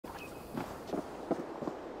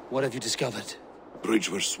What have you discovered? Bridge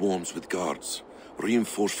swarms with guards,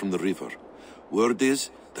 reinforced from the river. Word is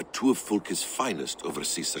that two of Fulke's finest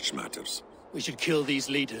oversee such matters. We should kill these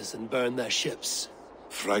leaders and burn their ships.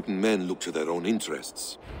 Frightened men look to their own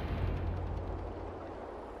interests.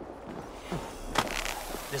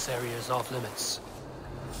 This area is off limits.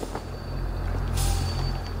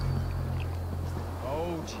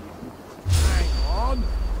 Oh, gee. Hang on.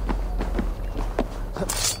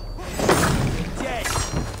 You're dead.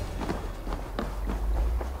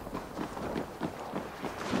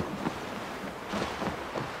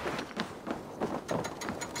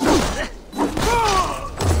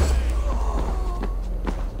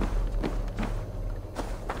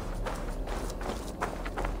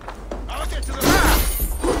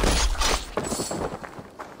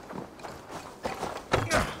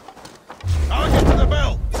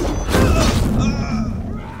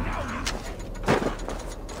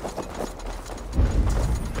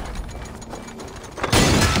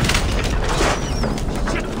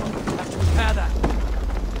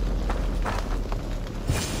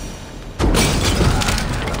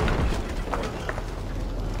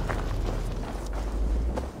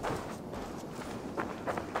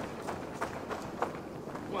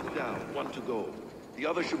 The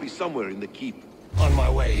other should be somewhere in the keep. On my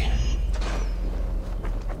way.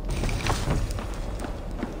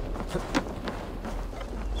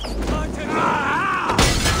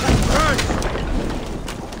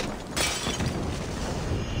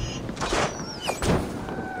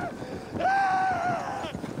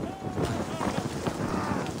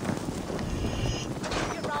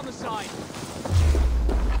 Get round the side.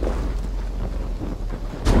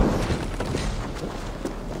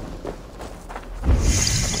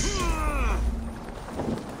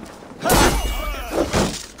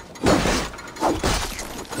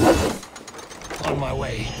 On my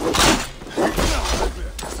way.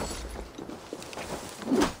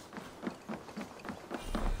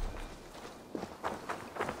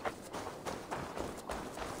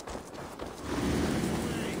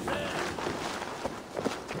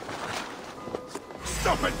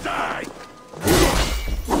 Stop and die!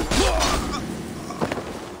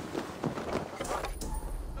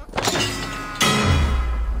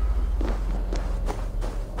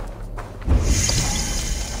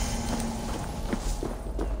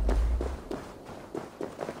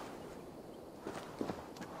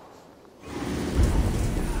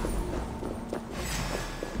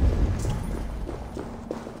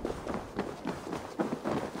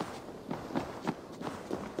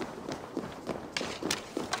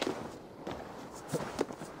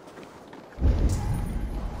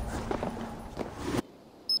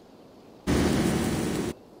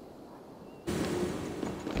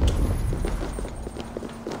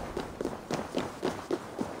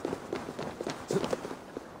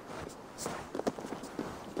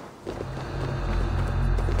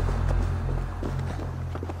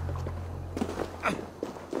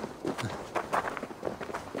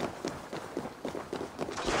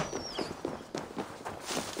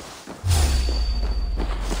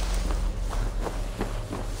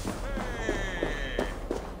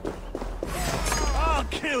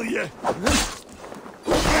 Kill you!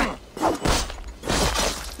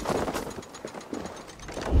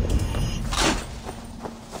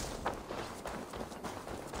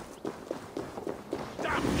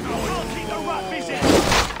 Damn coward! I'll keep the rat busy!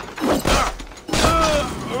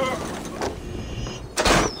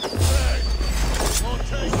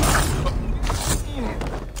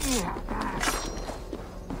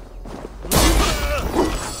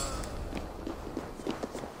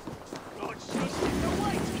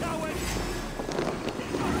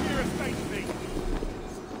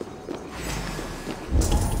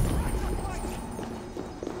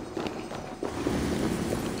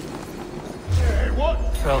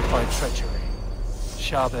 Felled by treachery.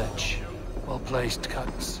 Sharp edge. Well-placed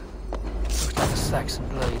cuts. Looks like a Saxon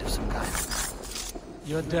blade of some kind.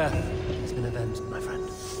 Your death has been avenged, my friend.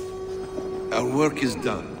 Our work is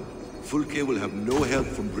done. Fulke will have no help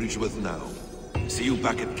from Bridgeworth now. See you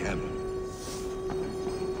back at camp.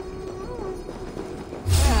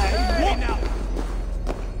 Hey, what?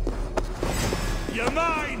 You're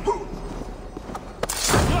mine! Look,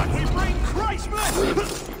 we bring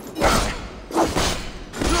Christmas!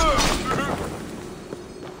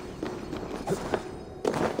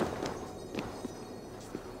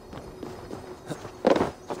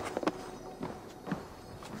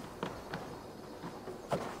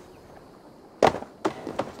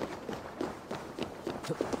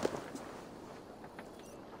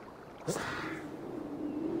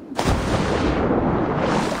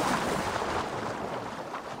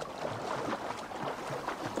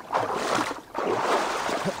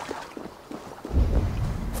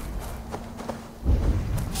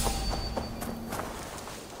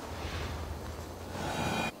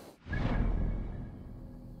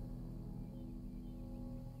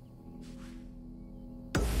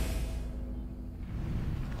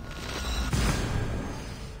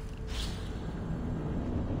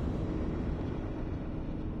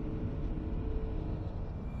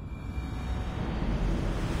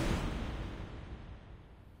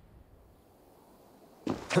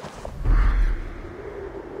 Huh.